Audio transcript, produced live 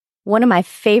One of my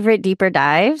favorite deeper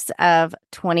dives of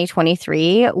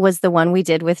 2023 was the one we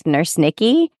did with Nurse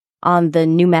Nikki on the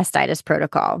new mastitis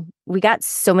protocol. We got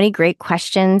so many great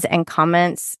questions and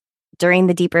comments during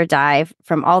the deeper dive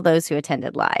from all those who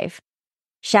attended live.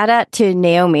 Shout out to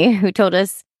Naomi, who told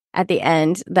us at the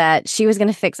end that she was going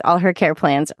to fix all her care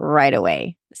plans right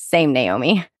away. Same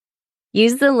Naomi.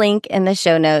 Use the link in the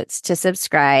show notes to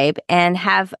subscribe and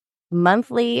have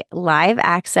monthly live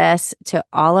access to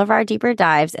all of our deeper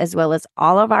dives, as well as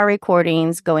all of our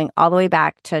recordings going all the way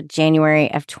back to January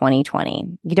of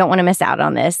 2020. You don't want to miss out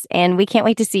on this, and we can't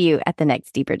wait to see you at the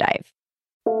next deeper dive.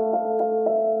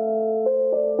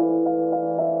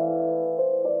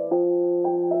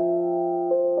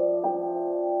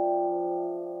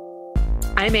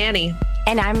 I'm Annie.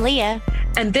 And I'm Leah.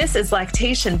 And this is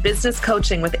Lactation Business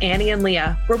Coaching with Annie and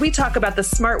Leah, where we talk about the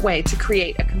smart way to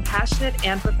create a compassionate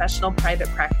and professional private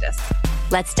practice.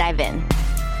 Let's dive in.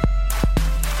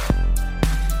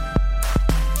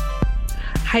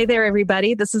 Hi there,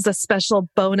 everybody. This is a special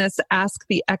bonus Ask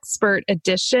the Expert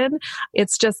edition.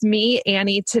 It's just me,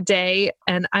 Annie, today,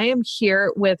 and I am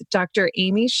here with Dr.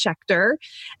 Amy Schecter.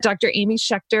 Dr. Amy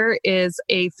Schecter is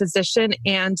a physician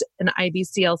and an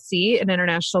IBCLC, an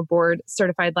International Board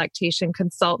Certified Lactation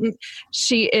Consultant.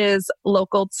 She is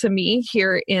local to me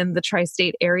here in the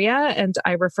tri-state area, and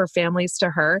I refer families to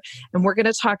her. And we're going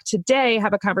to talk today,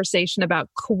 have a conversation about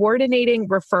coordinating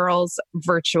referrals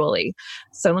virtually.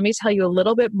 So let me tell you a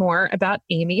little bit more about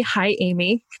Amy. Hi,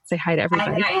 Amy. Say hi to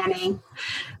everybody. Hi, Annie.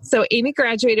 So Amy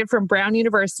graduated from Brown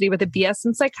University with a BS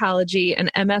in psychology,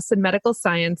 an MS in medical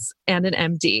science, and an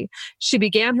MD. She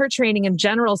began her training in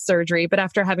general surgery, but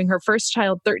after having her first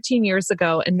child 13 years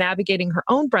ago and navigating her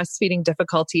own breastfeeding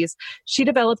difficulties, she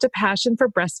developed a passion for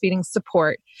breastfeeding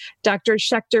support. Dr.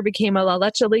 Schecter became a La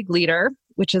Leche League leader,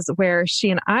 which is where she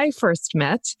and I first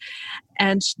met,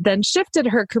 and then shifted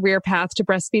her career path to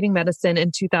breastfeeding medicine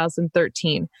in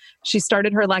 2013. She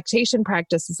started her lactation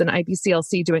practice as an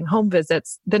IBCLC doing home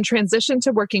visits, then transitioned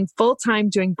to working full-time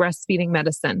doing breastfeeding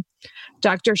medicine.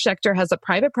 Dr. Schecter has a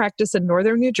private practice in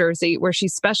northern New Jersey where she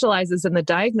specializes in the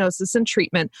diagnosis and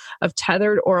treatment of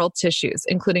tethered oral tissues,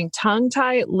 including tongue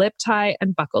tie, lip tie,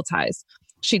 and buccal ties.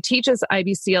 She teaches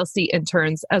IBCLC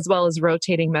interns as well as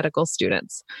rotating medical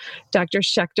students. Dr.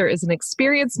 Schecter is an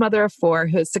experienced mother of 4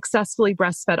 who has successfully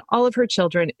breastfed all of her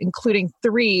children, including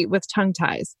 3 with tongue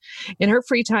ties. In her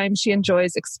free time, she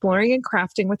enjoys exploring and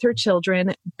crafting with her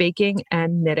children, baking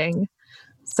and knitting.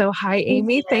 So hi,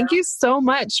 Amy. Thank you so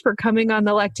much for coming on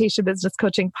the Lactation Business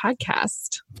Coaching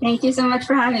podcast. Thank you so much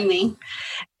for having me.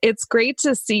 It's great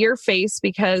to see your face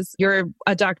because you're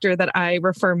a doctor that I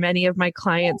refer many of my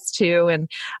clients to. And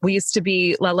we used to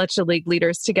be La Leche League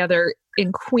leaders together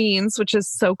in Queens, which is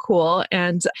so cool.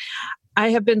 And I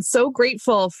have been so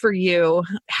grateful for you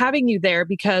having you there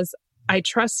because I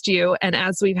trust you. And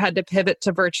as we've had to pivot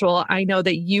to virtual, I know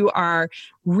that you are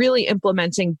really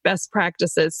implementing best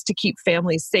practices to keep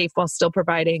families safe while still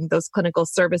providing those clinical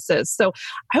services. So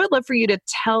I would love for you to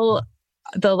tell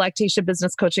the Lactation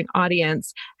Business Coaching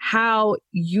audience how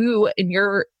you, in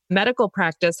your medical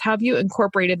practice, have you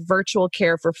incorporated virtual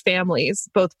care for families,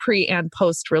 both pre and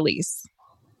post release?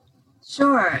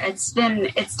 Sure. It's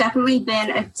definitely been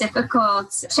a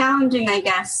difficult, challenging, I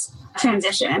guess,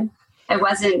 transition. It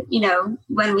wasn't,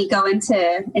 when we go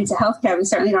into healthcare, we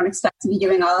certainly don't expect to be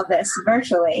doing all of this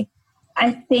virtually.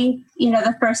 I think,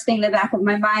 the first thing in the back of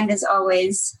my mind is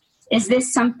always, is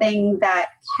this something that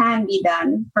can be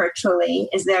done virtually?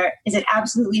 Is it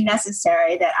absolutely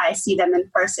necessary that I see them in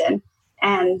person?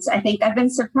 And I think I've been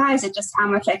surprised at just how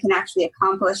much I can actually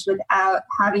accomplish without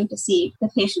having to see the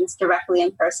patients directly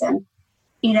in person.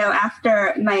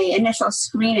 After my initial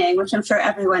screening, which I'm sure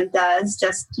everyone does,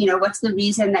 just, what's the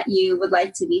reason that you would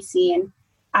like to be seen?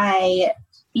 I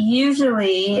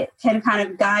usually can kind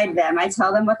of guide them. I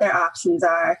tell them what their options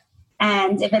are.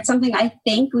 And if it's something I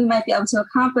think we might be able to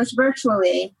accomplish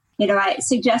virtually, I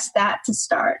suggest that to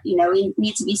start. We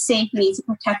need to be safe. We need to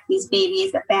protect these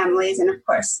babies, the families, and of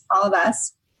course, all of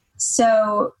us.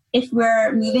 So if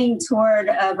we're moving toward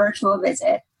a virtual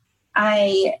visit,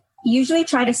 I usually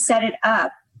try to set it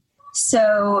up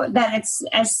so that it's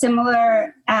as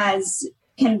similar as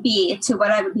can be to what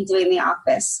I would be doing in the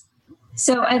office.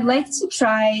 So I'd like to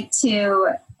try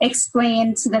to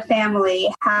explain to the family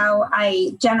how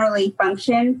I generally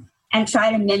function and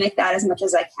try to mimic that as much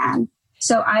as I can.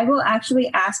 So I will actually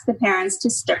ask the parents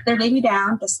to strip their baby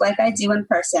down, just like I do in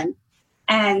person,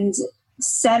 and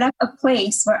set up a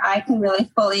place where I can really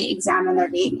fully examine their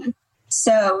baby.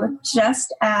 So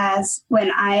just as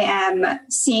when I am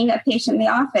seeing a patient in the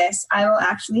office, I will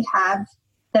actually have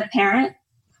the parent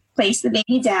place the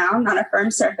baby down on a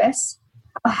firm surface.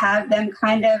 I'll have them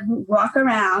kind of walk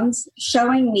around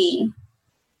showing me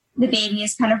the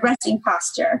baby's kind of resting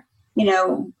posture.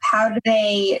 How do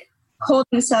they hold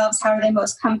themselves? How are they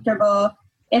most comfortable?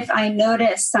 If I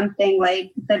notice something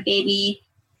like the baby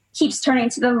keeps turning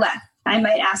to the left, I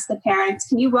might ask the parents,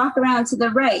 can you walk around to the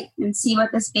right and see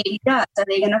what this baby does? Are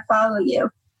they going to follow you?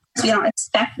 So you don't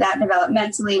expect that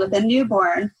developmentally with a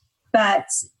newborn, but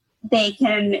they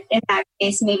can, in that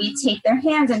case, maybe take their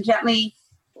hands and gently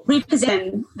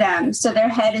reposition them so their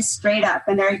head is straight up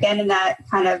and they're again in that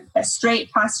kind of a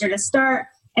straight posture to start,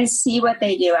 and see what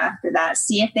they do after that.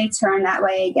 See if they turn that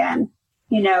way again.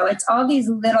 It's all these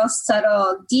little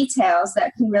subtle details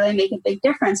that can really make a big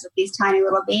difference with these tiny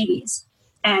little babies.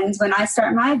 And when I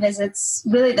start my visits,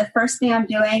 really the first thing I'm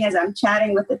doing is I'm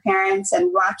chatting with the parents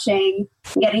and watching,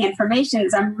 getting information,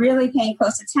 is I'm really paying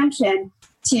close attention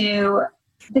to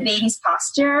the baby's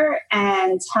posture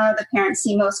and how the parents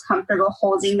seem most comfortable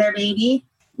holding their baby.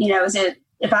 Is it,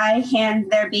 if I hand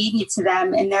their baby to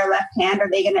them in their left hand, are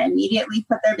they going to immediately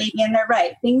put their baby in their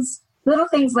right? Little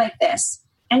things like this.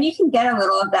 And you can get a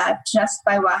little of that just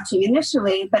by watching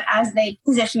initially, but as they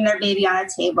position their baby on a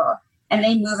table and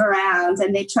they move around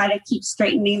and they try to keep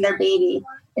straightening their baby,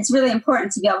 it's really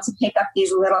important to be able to pick up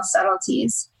these little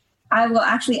subtleties. I will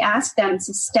actually ask them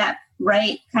to step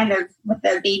right kind of with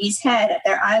the baby's head at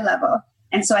their eye level.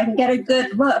 And so I can get a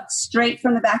good look straight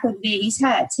from the back of the baby's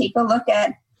head. Take a look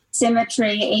at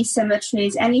symmetry,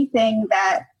 asymmetries, anything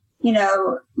that,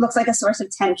 looks like a source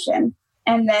of tension.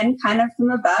 And then kind of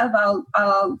from above,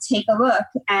 I'll take a look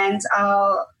and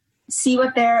I'll see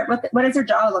what does their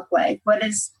jaw look like?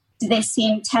 Do they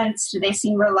seem tense? Do they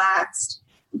seem relaxed?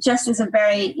 Just as a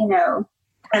very, kind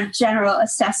of general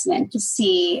assessment to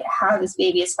see how this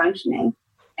baby is functioning.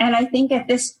 And I think at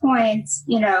this point,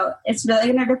 it's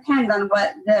really going to depend on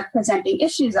what the presenting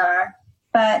issues are.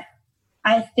 But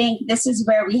I think this is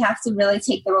where we have to really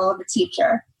take the role of the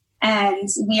teacher. And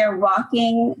we are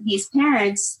walking these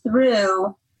parents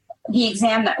through the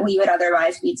exam that we would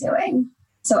otherwise be doing.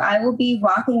 So I will be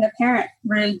walking the parent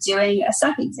through doing a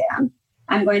suck exam.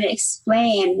 I'm going to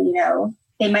explain,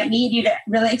 they might need you to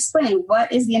really explain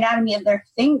what is the anatomy of their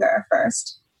finger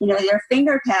first. Their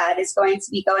finger pad is going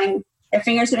to be going, their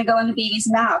finger's going to go in the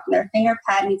baby's mouth, and their finger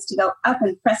pad needs to go up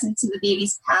and press into the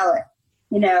baby's palate,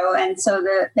 and so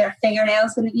their fingernail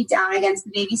is going to be down against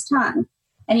the baby's tongue.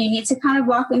 And you need to kind of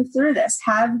walk them through this.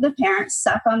 Have the parent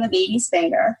suck on the baby's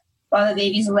finger while the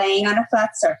baby's laying on a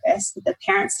flat surface with the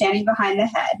parent standing behind the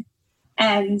head,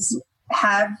 and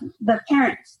have the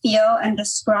parent feel and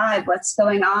describe what's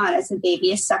going on as the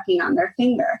baby is sucking on their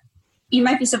finger. You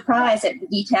might be surprised at the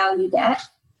detail you get,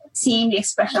 seeing the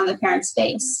expression on the parent's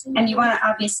face. And you want to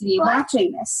obviously be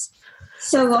watching this.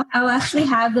 So I'll actually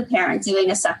have the parent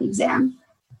doing a suck exam.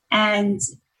 And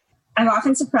I'm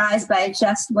often surprised by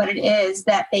just what it is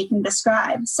that they can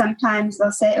describe. Sometimes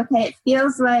they'll say, okay, it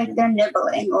feels like they're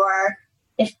nibbling, or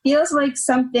it feels like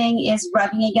something is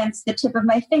rubbing against the tip of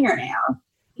my fingernail.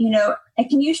 I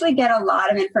can usually get a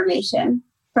lot of information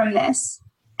from this.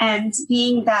 And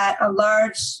being that a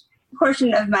large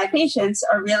portion of my patients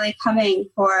are really coming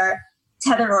for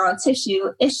tethered oral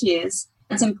tissue issues,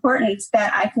 it's important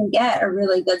that I can get a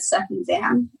really good suck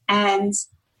exam. And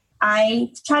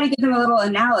I try to give them a little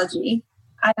analogy.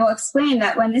 I will explain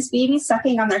that when this baby's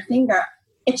sucking on their finger,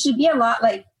 it should be a lot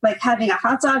like having a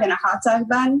hot dog and a hot dog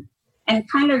bun, and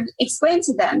kind of explain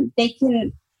to them they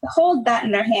can hold that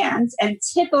in their hands and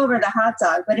tip over the hot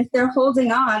dog. But if they're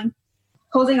holding on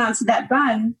to that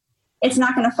bun, it's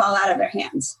not going to fall out of their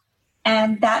hands.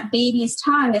 And that baby's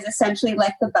tongue is essentially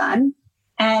like the bun,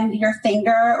 and your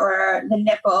finger or the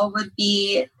nipple would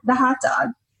be the hot dog.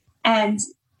 And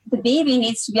the baby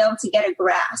needs to be able to get a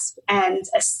grasp and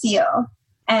a seal,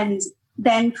 and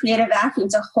then create a vacuum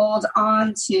to hold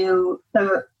on to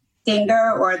the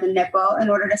finger or the nipple in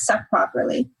order to suck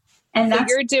properly. And so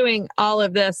you're doing all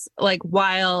of this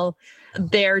while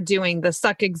they're doing the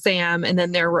suck exam, and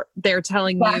then they're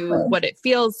telling you what it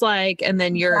feels like, and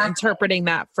then you're interpreting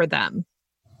that for them.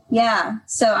 Yeah.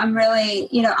 So I'm really,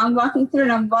 I'm walking through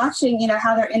and I'm watching,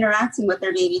 how they're interacting with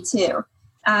their baby too,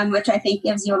 which I think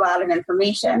gives you a lot of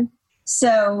information.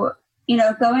 So,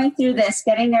 going through this,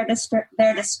 getting their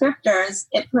descriptors,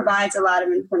 it provides a lot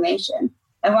of information.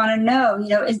 I want to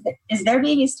know, is their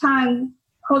baby's tongue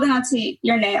holding onto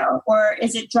your nail, or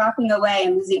is it dropping away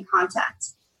and losing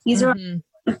contact? These are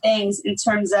things in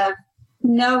terms of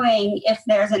knowing if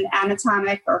there's an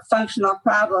anatomic or functional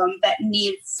problem that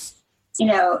needs,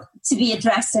 to be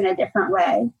addressed in a different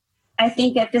way. I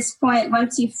think at this point,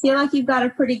 once you feel like you've got a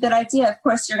pretty good idea, of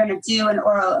course, you're going to do an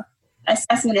oral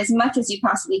assessment as much as you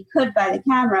possibly could by the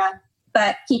camera.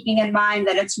 but keeping in mind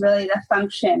that it's really the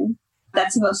function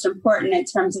that's most important in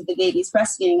terms of the baby's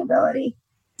breastfeeding ability.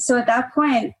 So at that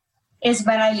point is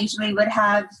when I usually would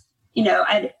have,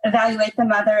 I'd evaluate the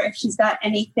mother if she's got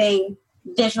anything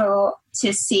visual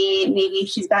to see. Maybe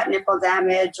she's got nipple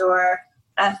damage or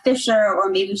a fissure, or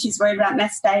maybe she's worried about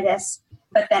mastitis.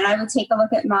 But then I would take a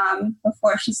look at mom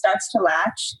before she starts to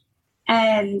latch.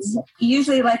 And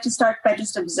usually like to start by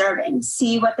just observing,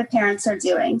 see what the parents are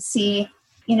doing, see,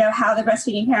 how the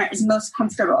breastfeeding parent is most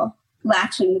comfortable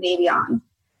latching the baby on.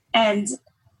 And,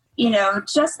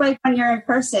 just like when you're in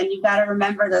person, you've got to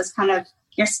remember those kind of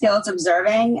your skills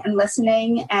observing and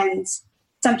listening. And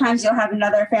sometimes you'll have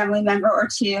another family member or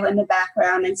two in the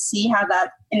background and see how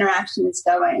that interaction is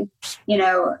going.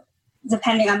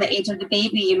 Depending on the age of the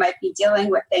baby, you might be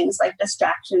dealing with things like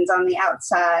distractions on the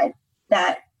outside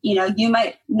that, you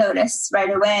might notice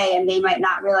right away and they might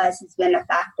not realize has been a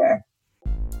factor.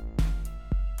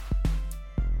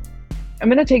 I'm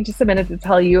going to take just a minute to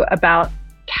tell you about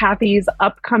Kathy's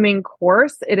upcoming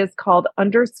course. It is called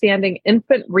Understanding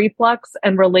Infant Reflux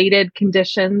and Related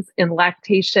Conditions in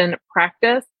Lactation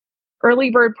Practice.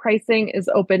 Early bird pricing is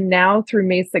open now through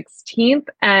May 16th,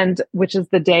 and which is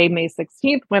the day, May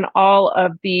 16th, when all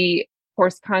of the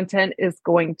course content is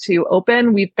going to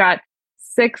open. We've got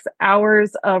 6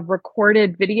 hours of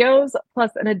recorded videos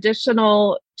plus an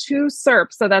additional 2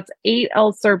 SERPs. So that's 8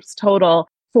 LSERPs total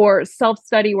for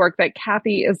self-study work that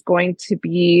Kathy is going to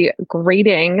be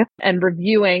grading and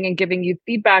reviewing and giving you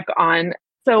feedback on.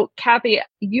 So Kathy,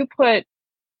 you put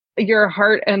your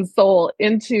heart and soul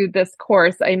into this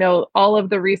course. I know all of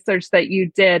the research that you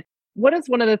did. What is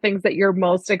one of the things that you're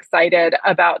most excited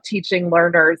about teaching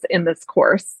learners in this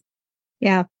course?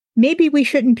 Yeah, maybe we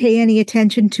shouldn't pay any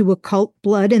attention to occult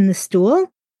blood in the stool.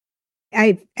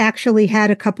 I've actually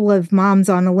had a couple of moms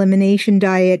on elimination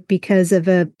diet because of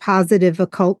a positive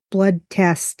occult blood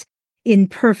test in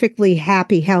perfectly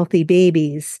happy, healthy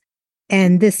babies.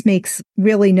 And this makes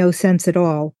really no sense at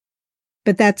all.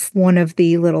 But that's one of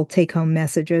the little take-home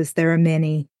messages. There are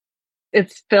many.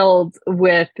 It's filled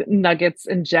with nuggets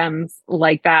and gems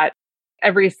like that.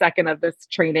 Every second of this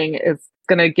training is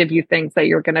going to give you things that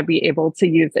you're going to be able to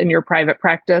use in your private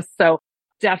practice. So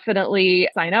definitely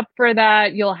sign up for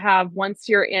that. You'll have, once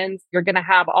you're in, you're going to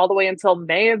have all the way until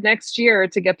May of next year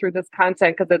to get through this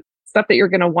content because it's stuff that you're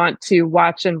going to want to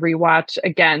watch and rewatch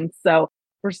again. So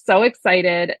we're so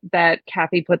excited that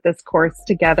Kathy put this course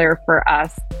together for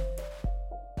us.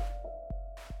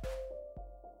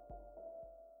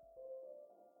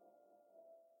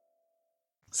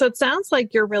 So it sounds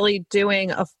like you're really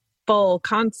doing a full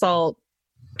consult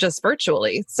just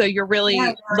virtually. So you're really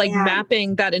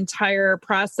mapping that entire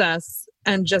process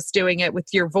and just doing it with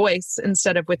your voice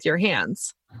instead of with your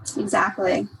hands.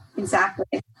 Exactly.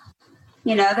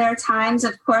 There are times,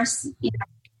 of course,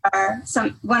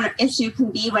 one issue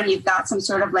can be when you've got some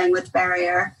sort of language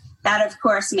barrier. That, of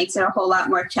course, makes it a whole lot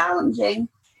more challenging.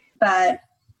 But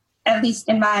at least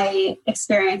in my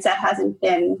experience, that hasn't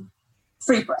been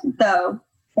frequent, though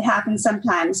it happens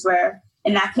sometimes where,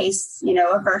 in that case,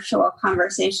 a virtual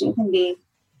conversation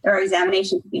or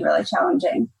examination can be really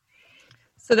challenging.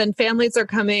 So then families are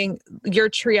coming, you're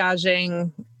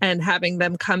triaging and having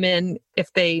them come in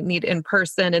if they need in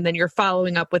person, and then you're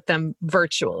following up with them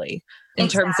virtually in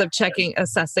terms of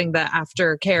assessing the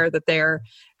aftercare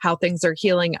how things are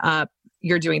healing up.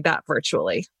 You're doing that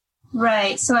virtually.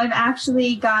 Right. So I've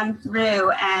actually gone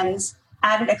through and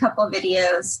added a couple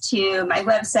videos to my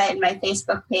website and my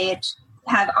Facebook page,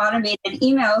 have automated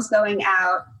emails going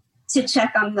out to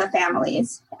check on the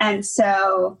families. And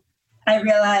so I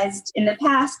realized in the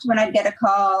past when I'd get a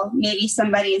call, maybe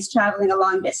somebody is traveling a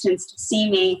long distance to see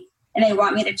me and they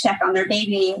want me to check on their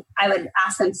baby, I would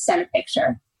ask them to send a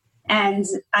picture. And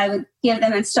I would give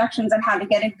them instructions on how to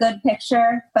get a good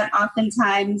picture. But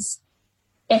oftentimes,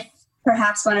 if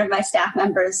perhaps one of my staff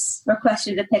members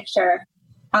requested a picture,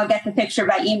 I'll get the picture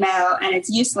by email and it's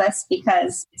useless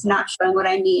because it's not showing what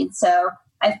I need. So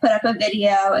I've put up a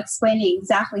video explaining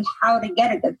exactly how to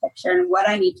get a good picture and what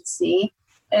I need to see.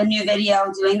 A new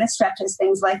video doing the stretches,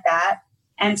 things like that.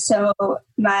 And so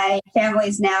my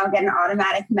families now get an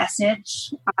automatic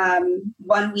message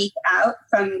 1 week out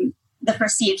from the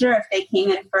procedure if they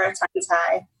came in for a tongue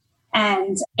tie.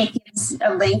 And it gives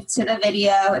a link to the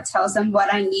video. It tells them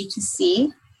what I need to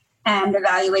see and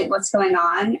evaluate what's going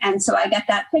on. And so I get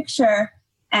that picture.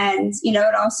 And,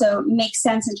 it also makes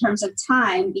sense in terms of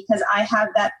time because I have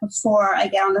that before I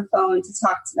get on the phone to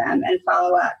talk to them and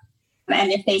follow up.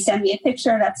 And if they send me a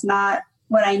picture that's not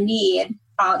what I need,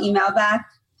 I'll email back,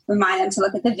 remind them to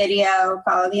look at the video,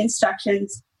 follow the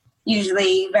instructions.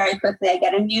 usually very quickly I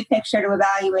get a new picture to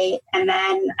evaluate, and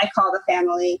then I call the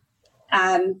family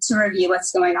to review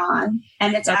what's going on.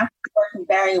 And it's actually working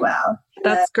very well.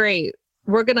 That's great.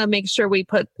 We're going to make sure we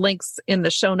put links in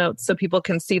the show notes so people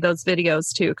can see those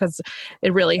videos too, because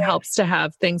it really helps to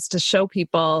have things to show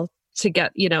people to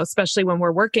get, especially when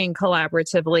we're working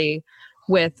collaboratively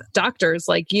with doctors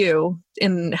like you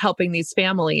in helping these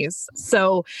families.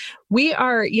 So we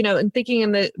are, and thinking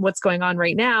in what's going on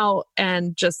right now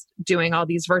and just doing all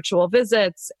these virtual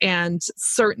visits, and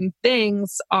certain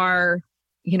things are,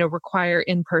 require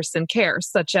in-person care,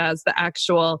 such as the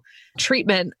actual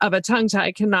treatment of a tongue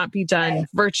tie cannot be done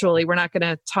virtually. We're not going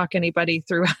to talk anybody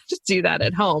through how to do that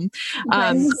at home.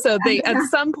 So at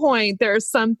some point, there are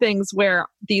some things where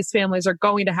these families are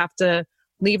going to have to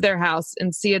leave their house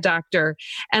and see a doctor.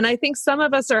 And I think some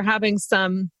of us are having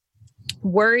some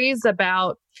worries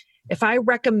about, if I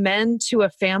recommend to a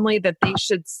family that they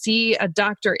should see a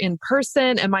doctor in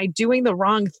person, am I doing the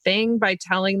wrong thing by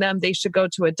telling them they should go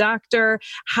to a doctor?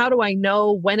 How do I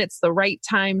know when it's the right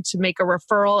time to make a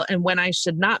referral and when I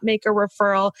should not make a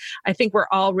referral? I think we're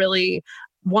all really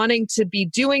wanting to be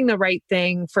doing the right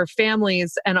thing for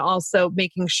families, and also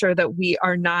making sure that we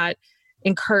are not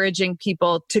encouraging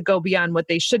people to go beyond what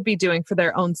they should be doing for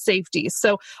their own safety.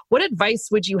 So what advice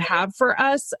would you have for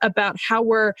us about how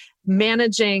we're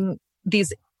managing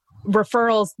these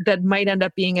referrals that might end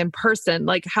up being in person?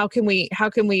 Like,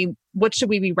 what should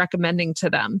we be recommending to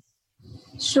them?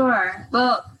 Sure.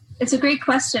 Well, it's a great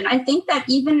question. I think that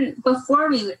even before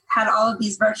we had all of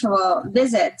these virtual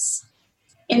visits,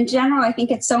 in general, I think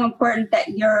it's so important that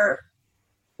you're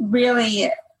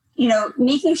really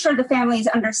making sure the families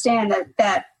understand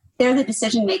that they're the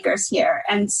decision makers here.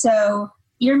 And so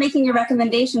you're making your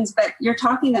recommendations, but you're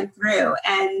talking them through,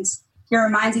 and you're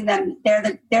reminding them they're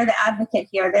the advocate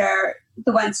here. They're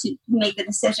the ones who make the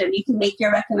decision. You can make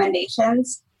your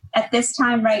recommendations. At this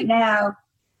time right now,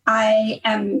 I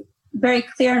am very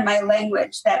clear in my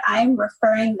language that I'm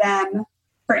referring them,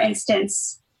 for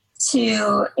instance,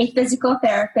 to a physical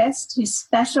therapist who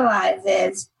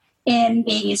specializes in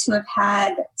babies who have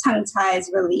had tongue ties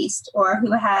released, or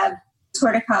who have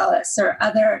torticollis or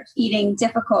other feeding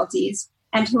difficulties,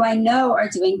 and who I know are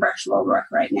doing virtual work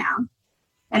right now.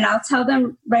 And I'll tell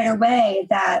them right away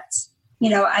that,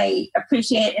 I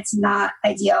appreciate it's not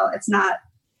ideal. It's not,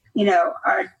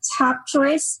 our top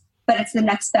choice, but it's the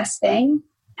next best thing.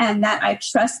 And that I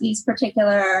trust these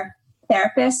particular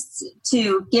therapists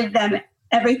to give them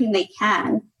everything they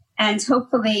can. And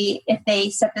hopefully, if they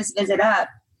set this visit up,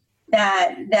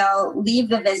 that they'll leave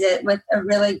the visit with a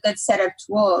really good set of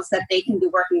tools that they can be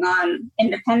working on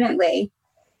independently,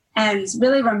 and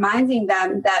really reminding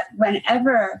them that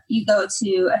whenever you go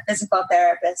to a physical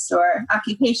therapist or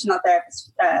occupational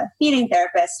therapist, feeding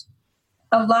therapist,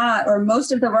 a lot or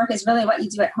most of the work is really what you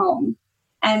do at home.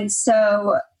 And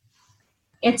so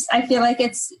I feel like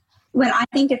when I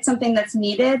think it's something that's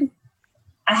needed,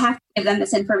 I have to give them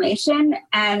this information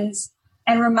and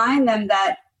remind them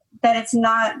that it's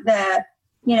not the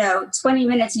 20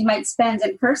 minutes you might spend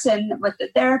in person with the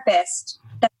therapist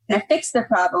that's going to fix the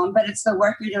problem, but it's the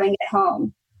work you're doing at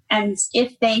home. And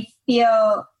if they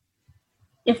feel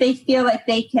like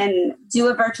they can do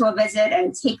a virtual visit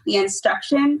and take the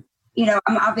instruction,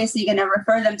 I'm obviously going to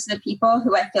refer them to the people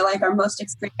who I feel like are most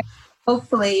experienced,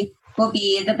 hopefully will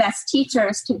be the best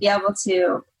teachers to be able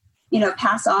to,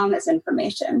 pass on this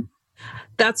information.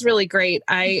 That's really great.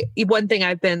 One thing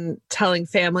I've been telling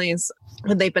families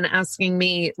when they've been asking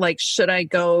me, like, should I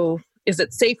go? Is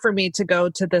it safe for me to go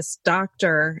to this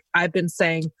doctor? I've been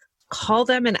saying, call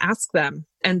them and ask them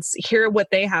and hear what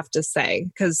they have to say.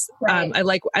 Because I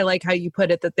like how you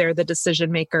put it, that they're the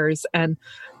decision makers, and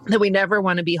that we never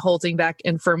want to be holding back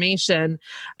information.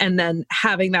 And then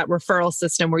having that referral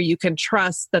system where you can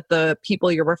trust that the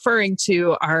people you're referring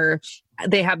to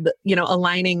they have,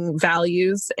 aligning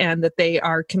values, and that they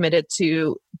are committed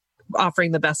to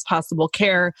offering the best possible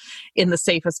care in the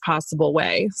safest possible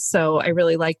way. So I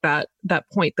really like that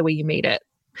point, the way you made it.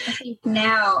 I think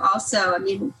now also,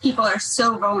 people are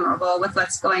so vulnerable with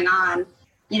what's going on,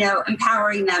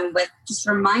 empowering them with just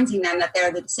reminding them that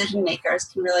they're the decision makers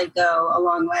can really go a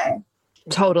long way.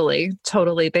 Totally.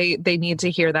 They need to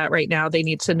hear that right now. They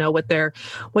need to know what they're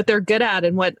good at.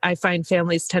 And what I find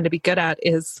families tend to be good at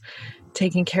is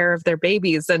taking care of their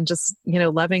babies and just,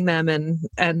 loving them.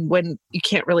 And when you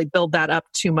can't really build that up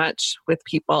too much with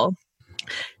people.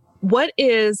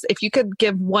 If you could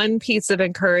give one piece of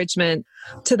encouragement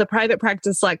to the private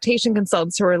practice lactation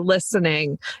consultants who are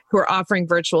listening, who are offering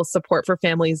virtual support for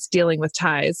families dealing with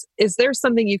ties, is there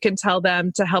something you can tell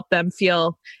them to help them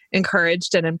feel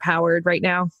encouraged and empowered right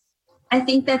now? I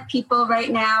think that people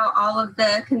right now, all of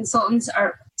the consultants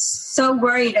are so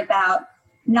worried about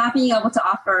not being able to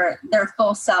offer their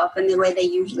full self in the way they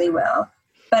usually will.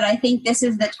 But I think this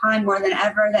is the time more than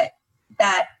ever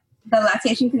that the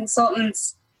lactation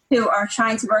consultants who are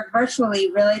trying to work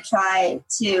virtually really try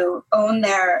to own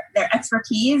their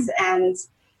expertise and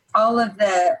all of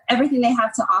everything they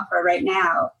have to offer right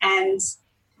now. And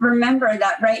remember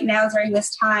that right now, during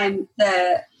this time,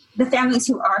 the families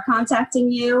who are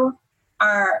contacting you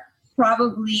are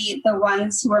probably the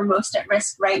ones who are most at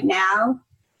risk right now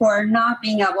for not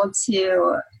being able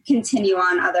to continue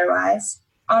on otherwise.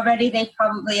 Already, they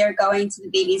probably are going to the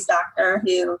baby's doctor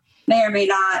who may or may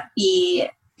not be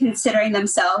considering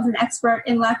themselves an expert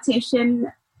in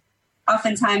lactation.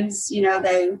 Oftentimes,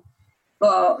 they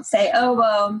will say, oh,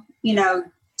 well,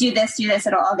 do this,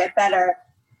 it'll all get better.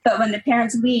 But when the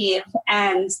parents leave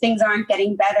and things aren't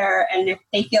getting better, and if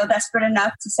they feel desperate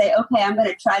enough to say, okay, I'm going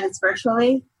to try this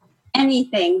virtually,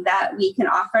 anything that we can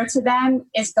offer to them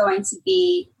is going to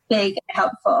be big and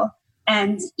helpful.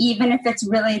 And even if it's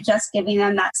really just giving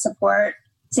them that support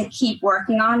to keep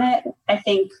working on it, I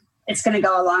think it's going to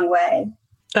go a long way.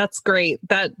 That's great.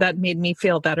 That made me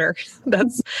feel better.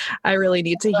 I really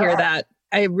need to hear that.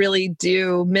 I really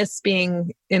do miss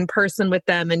being in person with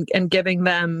them and giving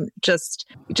them just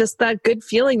that good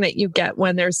feeling that you get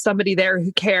when there's somebody there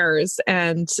who cares.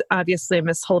 And obviously I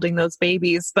miss holding those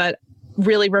babies, but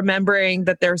really remembering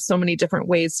that there's so many different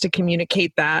ways to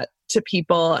communicate that to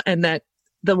people, and that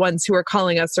the ones who are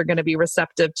calling us are going to be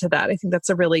receptive to that. I think that's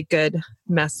a really good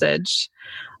message.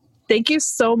 Thank you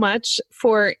so much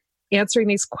for answering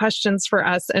these questions for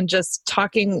us and just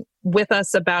talking with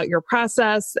us about your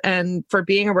process, and for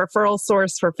being a referral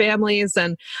source for families,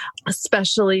 and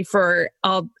especially for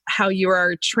how you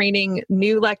are training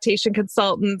new lactation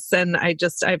consultants. And I've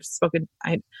spoken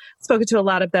to a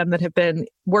lot of them that have been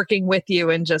working with you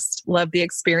and just love the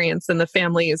experience, and the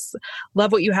families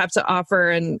love what you have to offer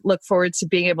and look forward to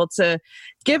being able to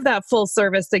give that full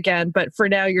service again. But for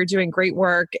now, you're doing great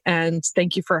work, and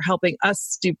thank you for helping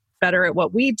us do better at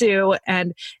what we do.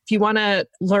 And if you want to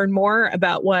learn more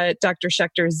about what Dr.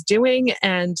 Schecter is doing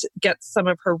and get some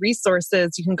of her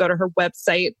resources, you can go to her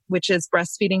website, which is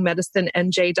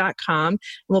breastfeedingmedicinenj.com. And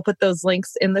we'll put those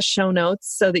links in the show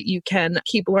notes so that you can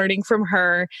keep learning from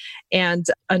her. And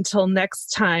until next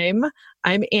time,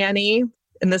 I'm Annie,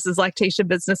 and this is Lactation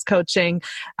Business Coaching.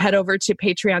 Head over to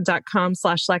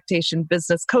patreon.com/lactation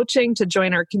business coaching to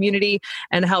join our community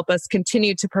and help us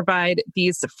continue to provide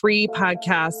these free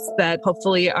podcasts that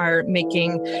hopefully are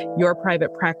making your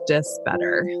private practice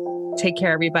better. Take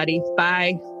care, everybody.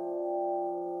 Bye.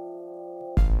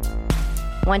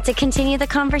 Want to continue the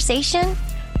conversation?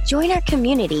 Join our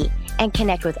community and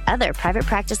connect with other private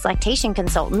practice lactation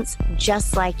consultants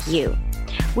just like you.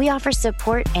 We offer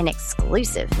support and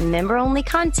exclusive member-only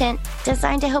content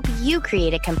designed to help you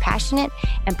create a compassionate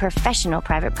and professional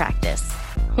private practice.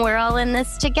 We're all in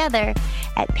this together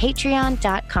at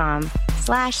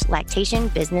patreon.com/lactation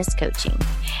business coaching.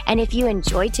 And if you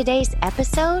enjoyed today's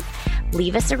episode,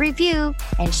 leave us a review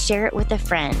and share it with a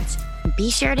friend.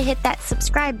 Be sure to hit that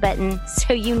subscribe button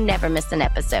so you never miss an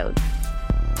episode.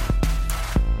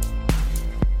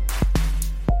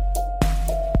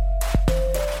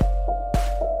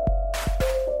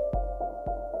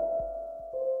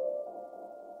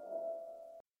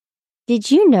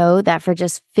 Did you know that for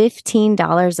just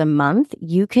 $15 a month,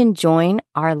 you can join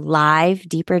our live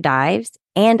deeper dives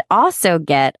and also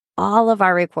get all of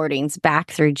our recordings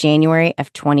back through January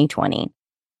of 2020?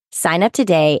 Sign up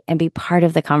today and be part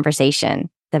of the conversation.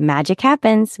 The magic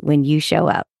happens when you show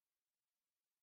up.